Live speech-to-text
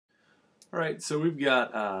All right, so we've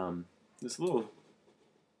got this little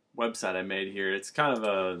website I made here. It's kind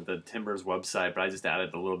of the Timbers website, but I just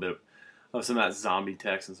added a little bit of some of that zombie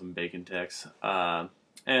text and some bacon text. And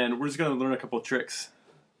we're just going to learn a couple tricks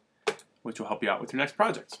which will help you out with your next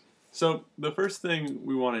project. So the first thing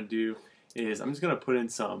we want to do is I'm just going to put in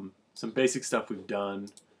some basic stuff we've done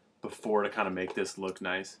before to kind of make this look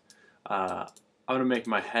nice. I'm going to make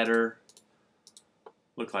my header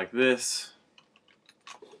look like this,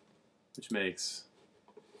 which makes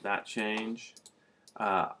that change.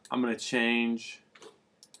 I'm going to change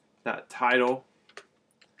that title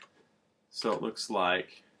so it looks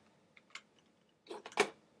like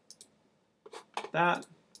that.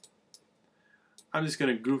 I'm just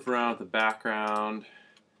going to goof around with the background,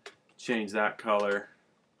 change that color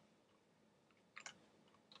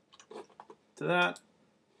to that,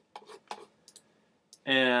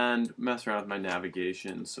 and mess around with my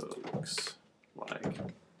navigation so it looks like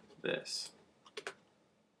this.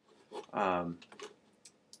 So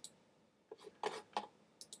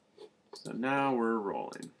now we're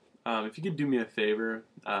rolling. If you could do me a favor,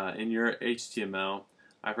 in your HTML,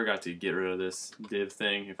 I forgot to get rid of this div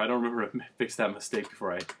thing. If I don't remember to fix that mistake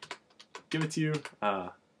before I give it to you,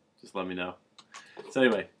 just let me know. So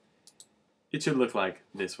anyway, it should look like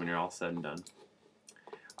this when you're all said and done.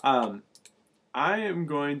 I am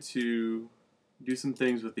going to do some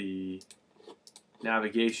things with the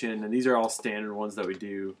navigation, and these are all standard ones that we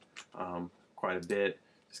do quite a bit.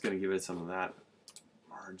 Just going to give it some of that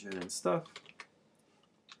margin and stuff.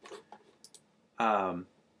 And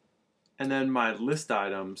then my list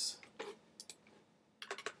items,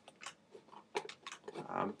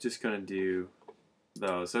 I'm just going to do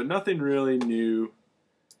those. So nothing really new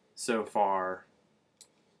so far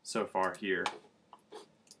here.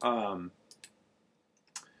 The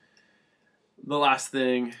last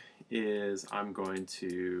thing is I'm going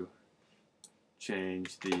to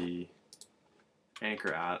change the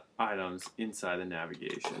anchor items inside the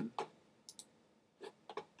navigation.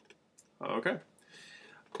 Okay.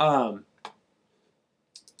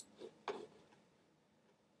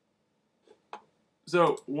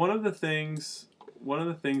 So one of the things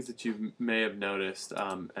that you may have noticed,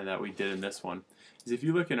 and that we did in this one, is if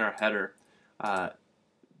you look in our header,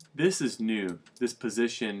 this is new. This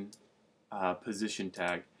position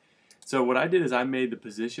tag. So what I did is I made the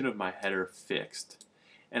position of my header fixed,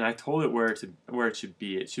 and I told it where it should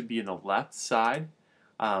be. It should be in the left side,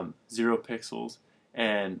 0 pixels,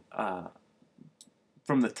 and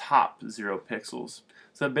from the top 0 pixels.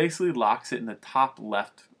 So it basically locks it in the top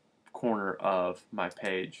left corner of my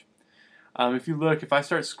page. If you look, if I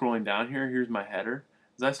start scrolling down here, here's my header.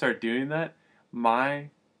 As I start doing that, my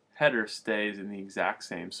header stays in the exact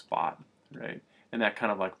same spot, right? And that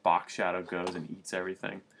kind of like box shadow goes and eats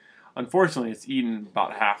everything. Unfortunately, it's eaten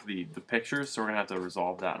about half the pictures, so we're going to have to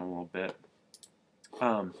resolve that in a little bit.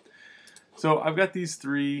 So I've got these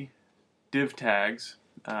 3 div tags.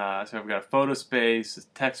 So I've got a photo space, a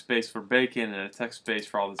text space for bacon, and a text space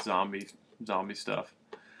for all the zombie stuff.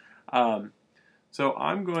 So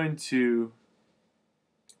I'm going to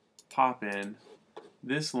pop in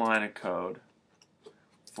this line of code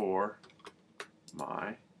for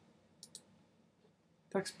my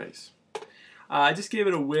text space. I just gave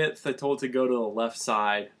it a width. I told it to go to the left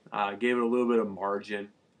side. Gave it a little bit of margin.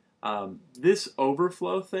 This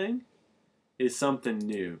overflow thing is something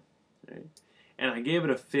new, right? And I gave it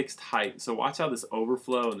a fixed height. So watch how this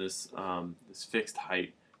overflow and this fixed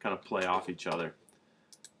height kind of play off each other.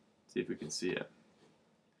 See if we can see it.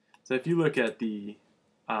 So if you look at the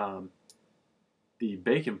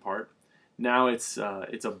bacon part, now it's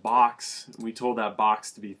a box. We told that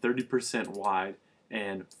box to be 30% wide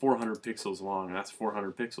and 400 pixels long, and that's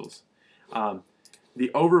 400 pixels. The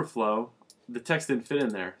overflow, the text didn't fit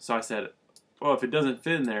in there, so I said, well, if it doesn't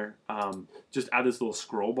fit in there, just add this little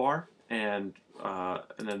scroll bar, and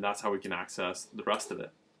then that's how we can access the rest of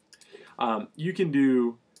it. You can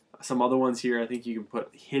do some other ones here. I think you can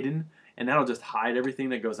put hidden, and that'll just hide everything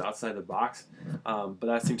that goes outside the box, but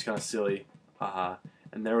that seems kind of silly.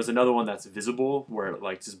 And there was another one that's visible, where it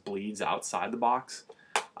like just bleeds outside the box.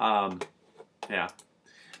 Yeah.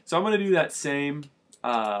 So I'm going to do that same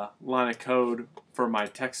line of code for my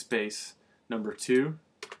text space number 2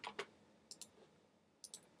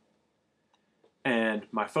 and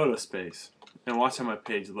my photo space, and watch how my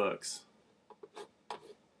page looks.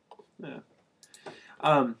 Yeah.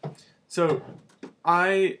 So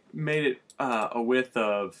I made it a width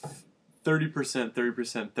of 30%,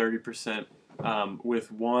 30%, 30%,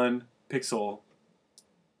 with 1 pixel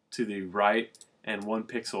to the right and 1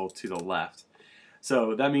 pixel to the left.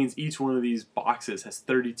 So that means each one of these boxes has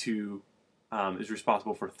 32 is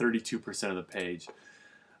responsible for 32% of the page.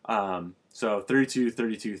 So 32,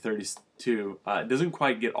 32, 32, it doesn't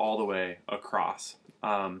quite get all the way across.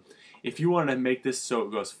 If you want to make this so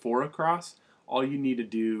it goes 4 across, all you need to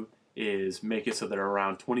do is make it so they're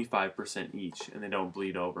around 25% each and they don't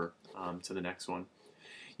bleed over to the next one.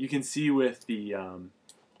 You can see with the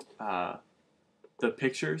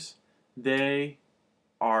pictures, they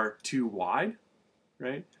are too wide,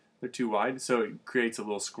 right? They're too wide, so it creates a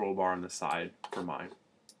little scroll bar on the side for mine.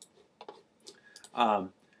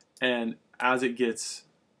 And as it gets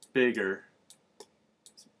bigger,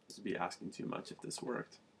 this would be asking too much if this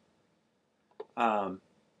worked. Never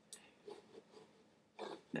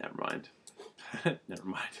mind. Never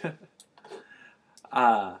mind.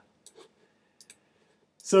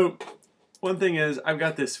 So one thing is I've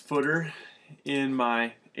got this footer in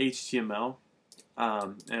my HTML,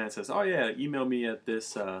 and it says, "Oh yeah, email me at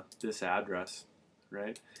this this address,"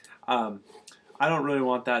 right? I don't really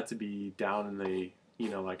want that to be down in the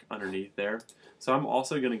like underneath there, so I'm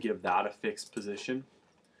also going to give that a fixed position.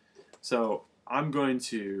 So I'm going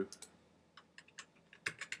to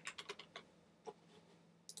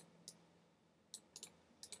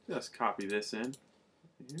just copy this in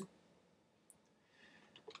here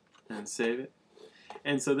and save it.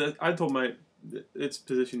 And so that I told its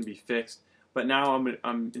position to be fixed, but now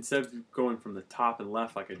I'm instead of going from the top and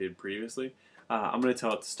left like I did previously, I'm going to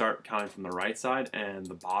tell it to start counting from the right side and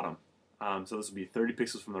the bottom. So this will be 30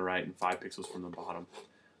 pixels from the right and 5 pixels from the bottom.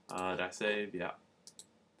 Did I save? Yeah.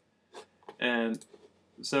 And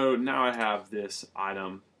so now I have this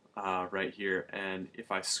item right here, and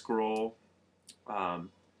if I scroll, no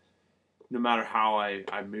matter how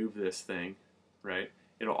I move this thing, right,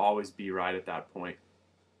 it'll always be right at that point.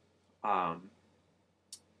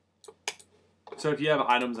 So if you have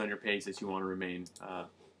items on your page that you want to remain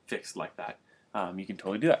fixed like that, you can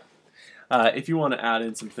totally do that. If you want to add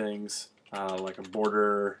in some things like a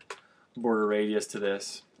border radius to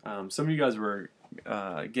this, some of you guys were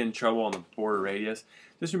getting in trouble on the border radius.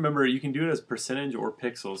 Just remember you can do it as percentage or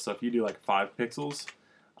pixels. So if you do like 5 pixels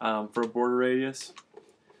for a border radius,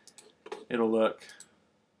 it'll look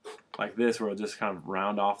like this, where it'll just kind of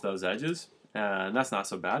round off those edges, and that's not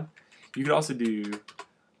so bad. You could also do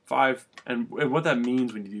 5, and what that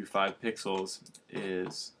means when you do 5 pixels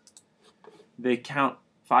is they count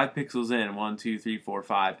 5 pixels in, 1, 2, 3, 4,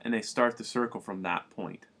 5, and they start the circle from that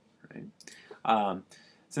point, right?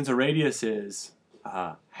 Since a radius is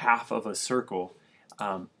half of a circle,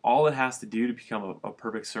 all it has to do to become a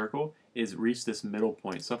perfect circle is reach this middle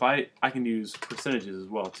point. So if I can use percentages as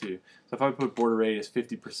well too. So if I put border radius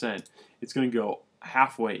 50%, it's going to go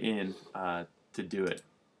halfway in to do it.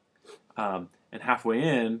 And halfway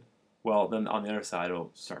in, well, then on the other side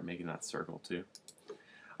it'll start making that circle too.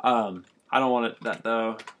 I don't want that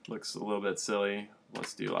though. Looks a little bit silly.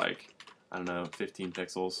 Let's do like, I don't know, 15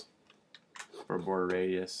 pixels for a border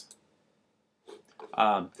radius.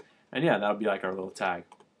 And yeah, that would be like our little tag.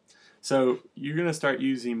 So you're going to start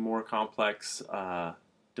using more complex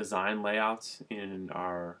design layouts in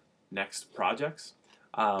our next projects,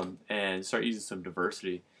 and start using some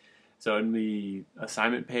diversity. So in the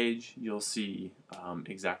assignment page, you'll see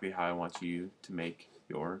exactly how I want you to make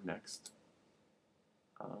your next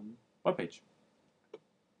web page.